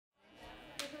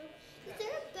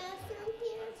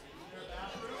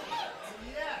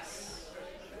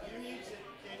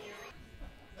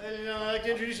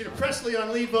introduce you to Presley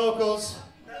on lead vocals.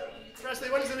 Presley,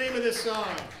 what is the name of this song?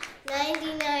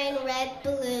 99 red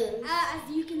balloons. As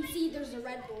you can see, there's a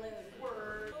red balloon.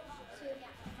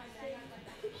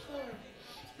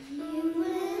 You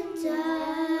and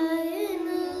I in a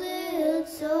little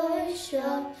toy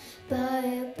shop, buy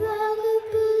a bag of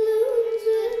balloons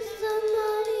with some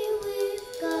money we've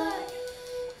got.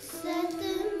 Set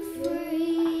them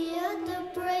free at the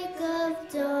break of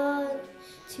dawn.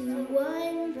 To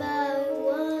one by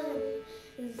one,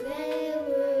 they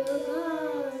were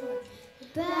gone.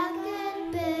 Back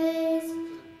at base,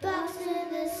 box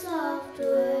in the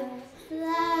software,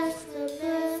 flash the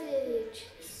message.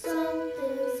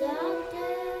 Something's out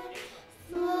there,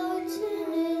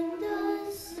 floating in the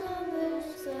summer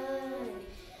sky.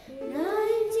 99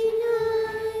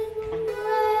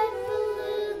 red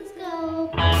balloons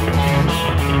go by.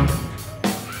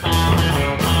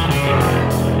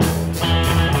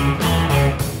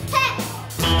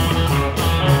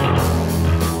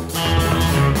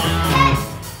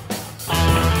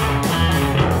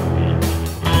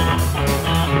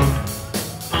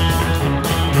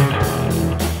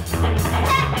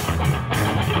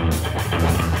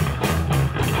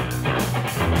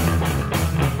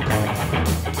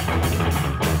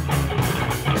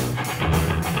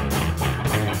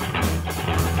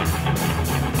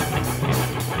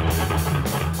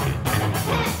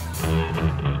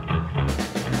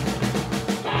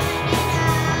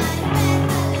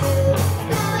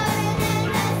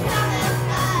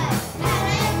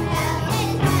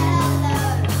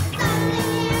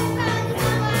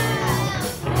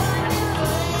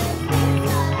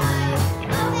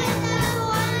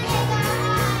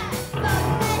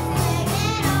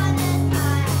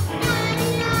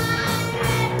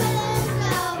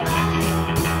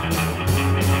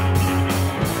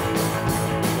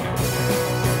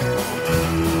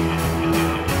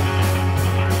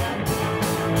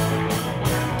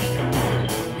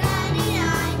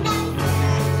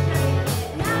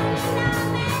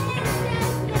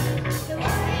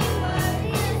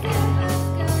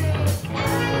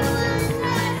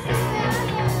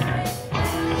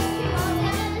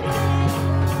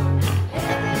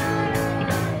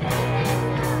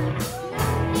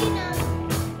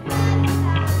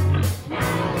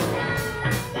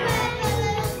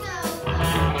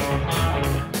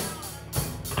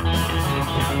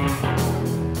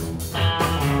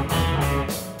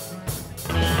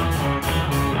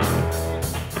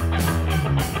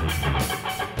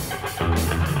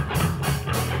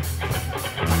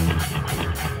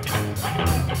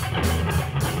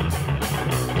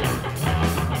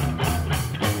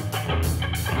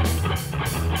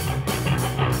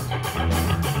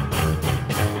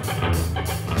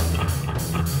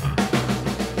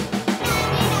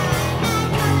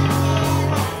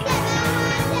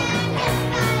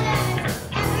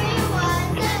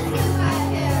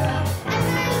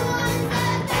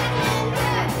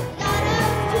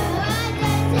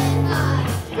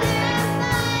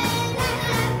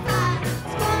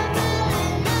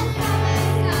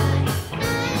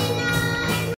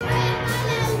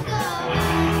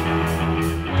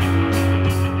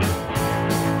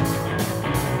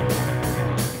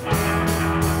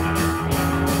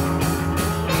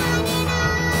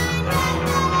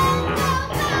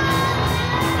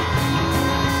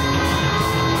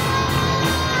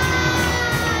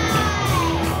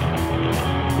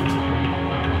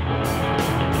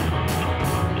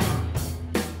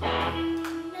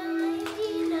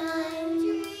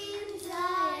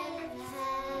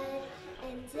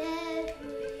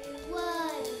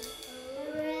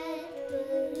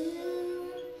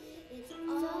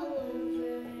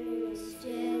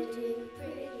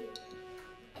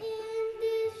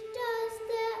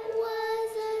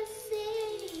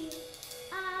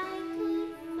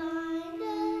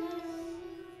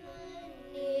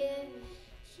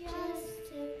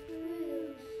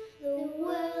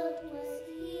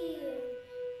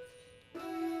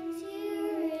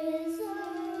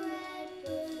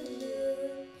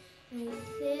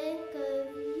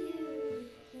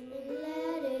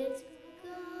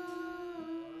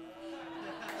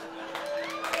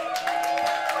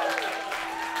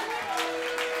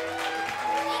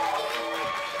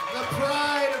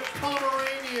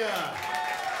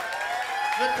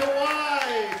 The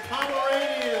Kawaii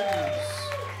Pomeranians.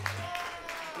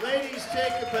 Ladies,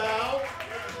 take a bow.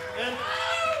 And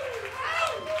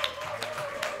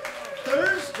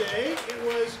Thursday, it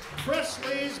was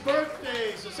Presley's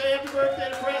birthday. So say happy birthday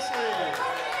to Presley.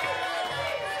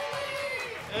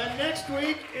 And next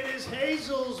week, it is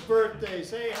Hazel's birthday.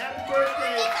 Say happy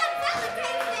birthday to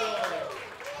Hazel.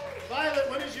 Violet,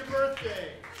 when is your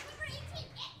birthday?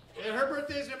 And her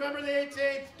birthday is November the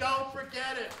 18th. Don't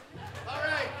forget it. All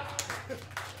right.